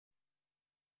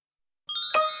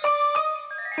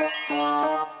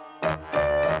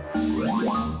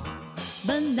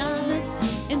Bananas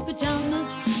in pajamas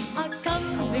are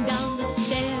coming down the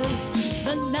stairs.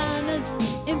 Bananas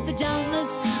in pajamas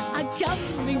are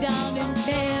coming down in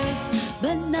pairs.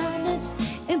 Bananas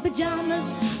in pajamas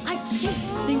are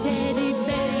chasing teddy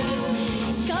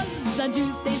bears. 'Cause on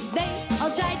Tuesdays they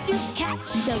all try to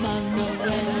catch them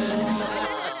unawares.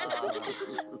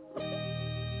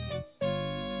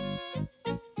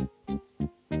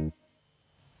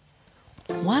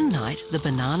 One night, the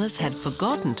bananas had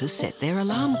forgotten to set their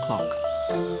alarm clock.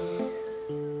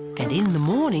 And in the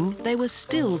morning, they were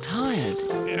still tired.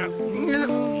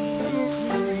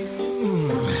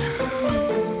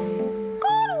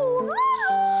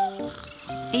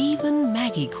 Even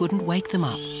Maggie couldn't wake them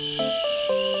up.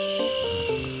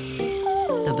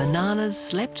 The bananas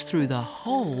slept through the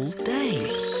whole day.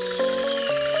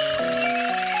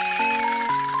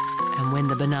 And when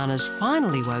the bananas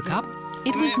finally woke up,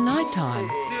 it was night time.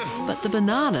 But the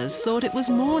bananas thought it was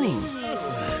morning.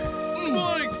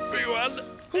 Morning, B1.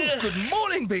 Oh, good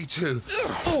morning, B2.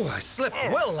 Oh, I slept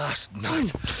well last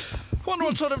night. Wonder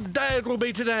what sort of day it will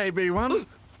be today, B1.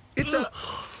 It's a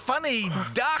funny,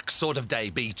 dark sort of day,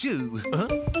 B2.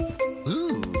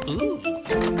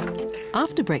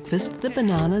 After breakfast, the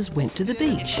bananas went to the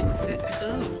beach.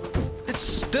 It's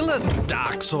still a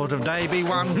dark sort of day,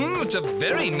 B1. It's a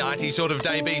very nighty sort of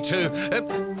day, B2.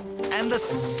 And the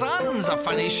sun's a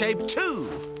funny shape too.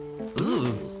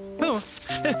 Oh,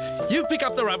 you pick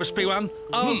up the rubbish, B1.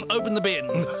 I'll open the bin.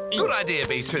 Good idea,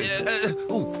 B2.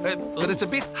 But it's a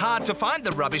bit hard to find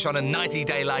the rubbish on a nighty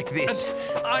day like this.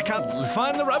 I can't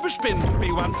find the rubbish bin,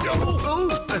 B1.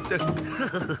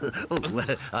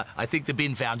 I think the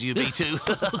bin found you, B2.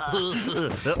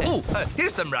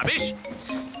 Here's some rubbish.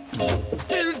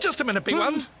 Just a minute,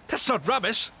 B1. That's not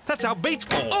rubbish. That's our beach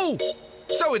ball. Oh!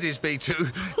 So it is,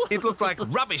 B2. It looked like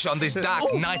rubbish on this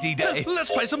dark, nighty day.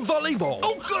 Let's play some volleyball.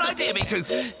 Oh, good idea, B2.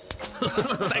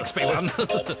 Thanks, B1.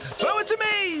 Throw it to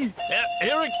me.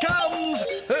 Here it comes.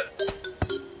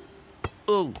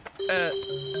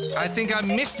 I think I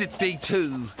missed it,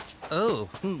 B2. Oh.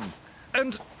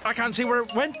 And I can't see where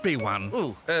it went, B1.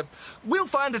 We'll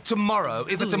find it tomorrow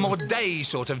if it's a more day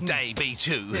sort of day,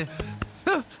 B2.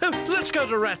 Let's go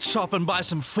to Rat's shop and buy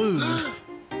some food.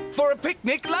 For a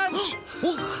picnic lunch.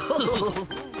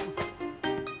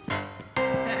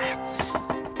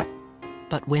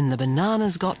 But when the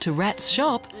bananas got to Rat's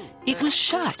shop, it was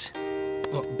shut.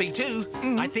 B2,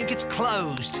 I think it's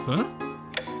closed. Huh?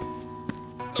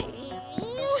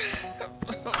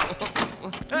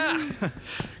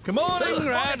 Good morning,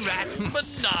 Rat.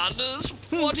 Bananas,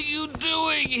 what are you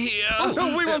doing here?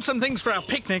 We want some things for our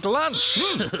picnic lunch.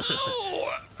 Oh,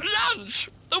 lunch?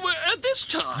 At this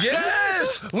time?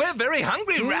 Yes, we're very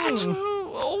hungry, Rat.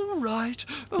 All right.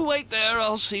 Wait there,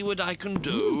 I'll see what I can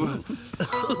do.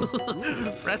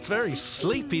 Rat's very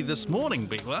sleepy this morning,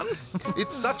 B1.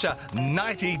 It's such a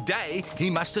nighty day, he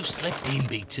must have slept in,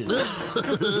 B2.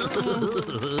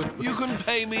 You can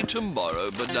pay me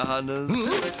tomorrow, Bananas.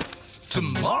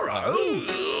 Tomorrow?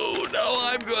 Oh, no,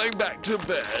 I'm going back to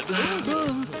bed.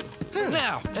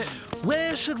 Now,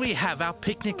 where should we have our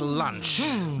picnic lunch?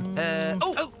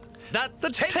 The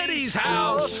Teddy's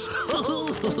house.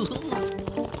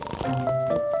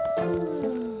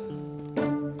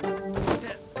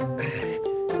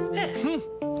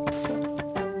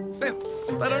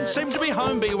 They don't seem to be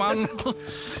home, B1.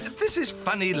 This is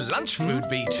funny lunch food,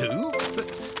 B2.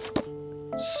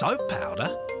 Soap powder?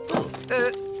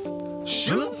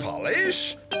 Shoe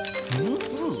polish?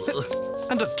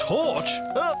 And a torch?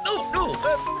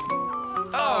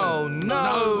 Oh,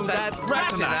 no, that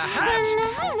rat in a hat.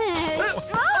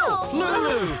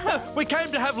 Lulu, we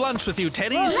came to have lunch with you,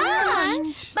 Teddies.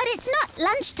 Lunch? But it's not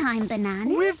lunchtime,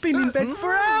 Bananas. We've been in bed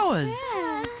for hours.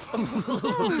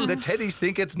 The Teddies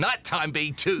think it's nighttime,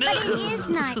 B2. But it is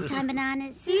nighttime,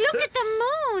 Bananas. Look at the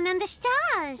moon and the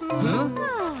stars.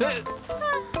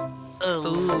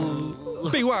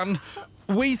 B1,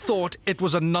 we thought it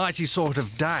was a nighty sort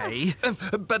of day.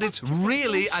 But it's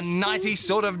really a nighty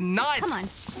sort of night. Come on.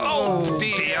 Oh,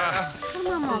 dear. Come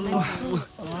on, Mama.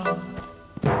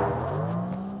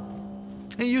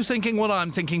 Are you thinking what I'm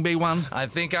thinking, B1? I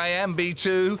think I am,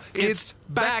 B2. It's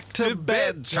back to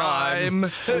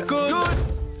bedtime. Good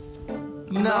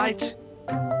night,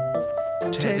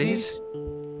 Teddies.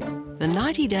 The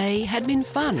nighty day had been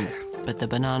fun, but the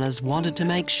bananas wanted to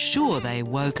make sure they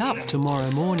woke up tomorrow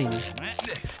morning. Good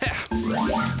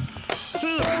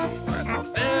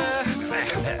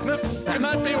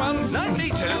night, B1. Night,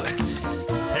 B2.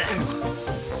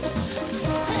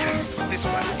 This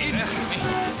one in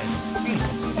with me.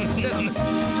 Sit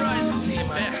right near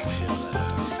my